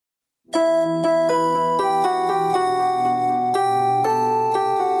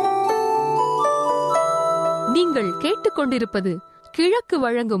நீங்கள் கேட்டுக்கொண்டிருப்பது கிழக்கு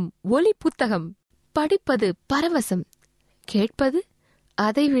வழங்கும் ஒலி புத்தகம். படிப்பது பரவசம், கேட்பது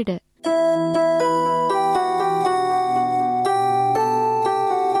அதைவிட.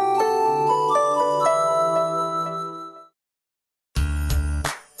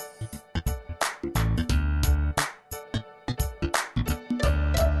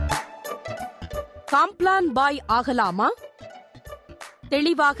 Complan boy ஆகலாமா?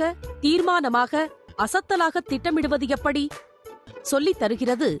 தெளிவாக, தீர்மானமாக, அசத்தலாக திட்டமிடுவது எப்படி சொல்லித்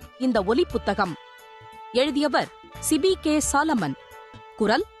தருகிறது இந்த ஒலி புத்தகம். எழுதியவர் சிபி கே சாலமன்.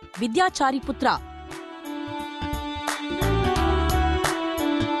 குரல் வித்யாச்சாரி புத்ரா.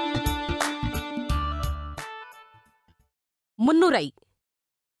 முன்னுரை.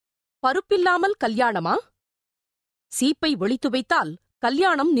 பருப்பில்லாமல் கல்யாணமா? சீப்பை ஒளித்து வைத்தால்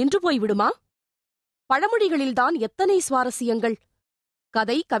கல்யாணம் நின்று போய்விடுமா? பழமொழிகளில்தான் எத்தனை சுவாரஸ்யங்கள்!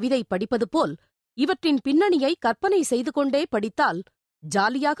 கதை, கவிதை படிப்பது போல் இவற்றின் பின்னணியை கற்பனை செய்து கொண்டே படித்தால்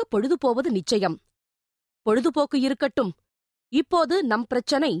ஜாலியாக பொழுது போவது நிச்சயம். பொழுதுபோக்கு இருக்கட்டும். இப்போது நம்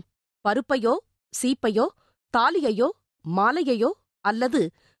பிரச்சனை பருப்பையோ, சீப்பையோ, தாலியையோ, மாலையையோ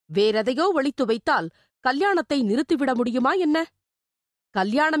அல்லது வேறெதையோ ஒளித்து வைத்தால் கல்யாணத்தை நிறுத்திவிட முடியுமா என்ன?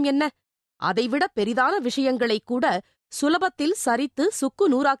 கல்யாணம் என்ன, அதைவிட பெரிதான விஷயங்களை கூட சுலபத்தில் சரித்து சுக்கு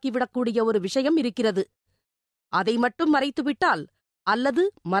நூறாக்கிவிடக்கூடிய ஒரு விஷயம் இருக்கிறது. அதை மட்டும் மறைத்துவிட்டால்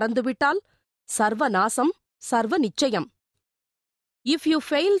அல்லது மறந்துவிட்டால் சர்வநாசம், சர்வ நிச்சயம். If you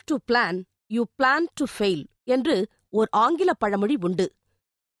fail to plan, you plan to fail என்று ஓர் ஆங்கில பழமொழி உண்டு.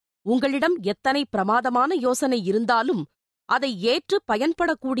 உங்களிடம் எத்தனை பிரமாதமான யோசனை இருந்தாலும், அதை ஏற்று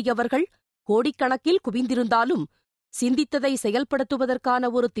பயன்படக்கூடியவர்கள் கோடிக்கணக்கில் குவிந்திருந்தாலும், சிந்தித்ததை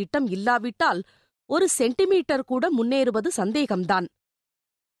செயல்படுத்துவதற்கான ஒரு திட்டம் இல்லாவிட்டால் ஒரு சென்டிமீட்டர் கூட முன்னேறுவது சந்தேகம்தான்.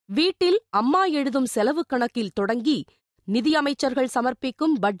 வீட்டில் அம்மா எழுதும் செலவு கணக்கில் தொடங்கி நிதியமைச்சர்கள்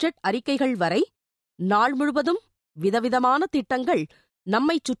சமர்ப்பிக்கும் பட்ஜெட் அறிக்கைகள் வரை நாள் முழுவதும் விதவிதமான திட்டங்கள்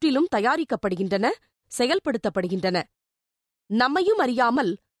நம்மைச் சுற்றிலும் தயாரிக்கப்படுகின்றன, செயல்படுத்தப்படுகின்றன. நம்மையும்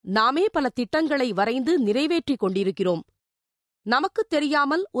அறியாமல் நாமே பல திட்டங்களை வரைந்து நிறைவேற்றிக் கொண்டிருக்கிறோம். நமக்குத்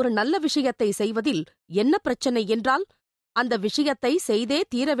தெரியாமல் ஒரு நல்ல விஷயத்தை செய்வதில் என்ன பிரச்சனை என்றால், அந்த விஷயத்தை செய்தே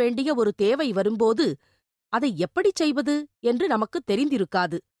தீர வேண்டிய ஒரு தேவை வரும்போது அதை எப்படிச் செய்வது என்று நமக்குத்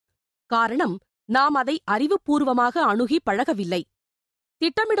தெரிந்திருக்காது. காரணம், நாம் அதை அறிவுபூர்வமாக அணுகி பழகவில்லை.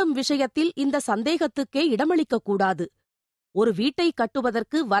 திட்டமிடும் விஷயத்தில் இந்த சந்தேகத்துக்கே இடமளிக்கக்கூடாது. ஒரு வீட்டை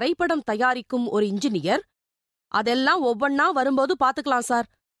கட்டுவதற்கு வரைபடம் தயாரிக்கும் ஒரு இன்ஜினியர், அதெல்லாம் ஒவ்வொன்னா வரும்போது பாத்துக்கலாம் சார்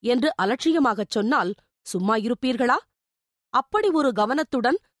என்று அலட்சியமாகச் சொன்னால் சும்மா இருப்பீர்களா? அப்படி ஒரு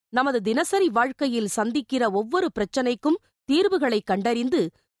கவனத்துடன் நமது தினசரி வாழ்க்கையில் சந்திக்கிற ஒவ்வொரு பிரச்சனைக்கும் தீர்வுகளை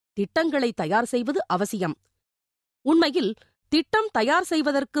கண்டறிந்து திட்டங்களை தயார் செய்வது அவசியம். உண்மையில் திட்டம் தயார்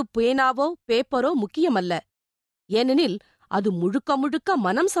செய்வதற்கு பேனாவோ பேப்பரோ முக்கியமல்ல. ஏனெனில் அது முழுக்க முழுக்க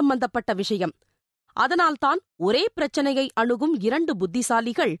மனம் சம்பந்தப்பட்ட விஷயம். அதனால்தான் ஒரே பிரச்சனையை அணுகும் இரண்டு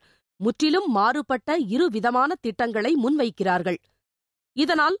புத்திசாலிகள் முற்றிலும் மாறுபட்ட இரு விதமான திட்டங்களை முன்வைக்கிறார்கள்.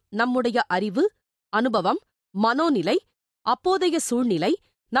 இதனால் நம்முடைய அறிவு, அனுபவம், மனோநிலை, அப்போதைய சூழ்நிலை,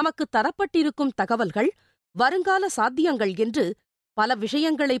 நமக்கு தரப்பட்டிருக்கும் தகவல்கள், வருங்கால சாத்தியங்கள் என்று பல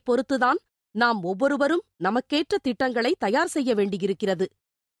விஷயங்களைப் பொறுத்துதான் நாம் ஒவ்வொருவரும் நமக்கேற்ற திட்டங்களை தயார் செய்ய வேண்டியிருக்கிறது.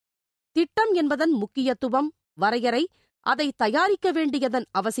 திட்டம் என்பதன் முக்கியத்துவம், வரையறை, அதை தயாரிக்க வேண்டியதன்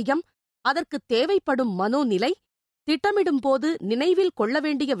அவசியம், அதற்கு தேவைப்படும் மனோநிலை, திட்டமிடும்போது நினைவில் கொள்ள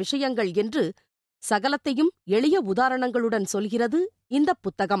வேண்டிய விஷயங்கள் என்று சகலத்தையும் எளிய உதாரணங்களுடன் சொல்கிறது இந்த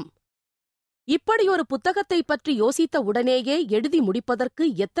புத்தகம். இப்படியொரு புத்தகத்தைப் பற்றி யோசித்த உடனேயே எழுதி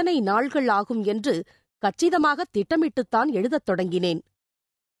முடிப்பதற்கு எத்தனை நாள்கள் ஆகும் என்று கச்சிதமாக திட்டமிட்டுத்தான் எழுதத் தொடங்கினேன்.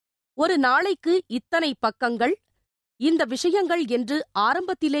 ஒரு நாளைக்கு இத்தனை பக்கங்கள், இந்த விஷயங்கள் என்று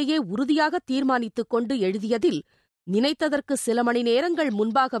ஆரம்பத்திலேயே உறுதியாக தீர்மானித்துக் கொண்டு எழுதியதில் நினைத்ததற்கு சில மணி நேரங்கள்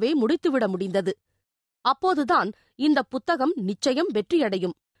முன்பாகவே முடித்துவிட முடிந்தது. அப்போதுதான் இந்த புத்தகம் நிச்சயம்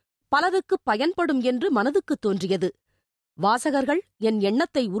வெற்றியடையும், பலருக்கு பயன்படும் என்று மனதுக்குத் தோன்றியது. வாசகர்கள் என்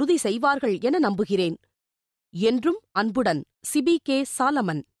எண்ணத்தை உறுதி செய்வார்கள் என நம்புகிறேன். என்றும் அன்புடன் சிபி கே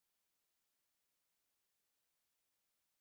சாலமன்.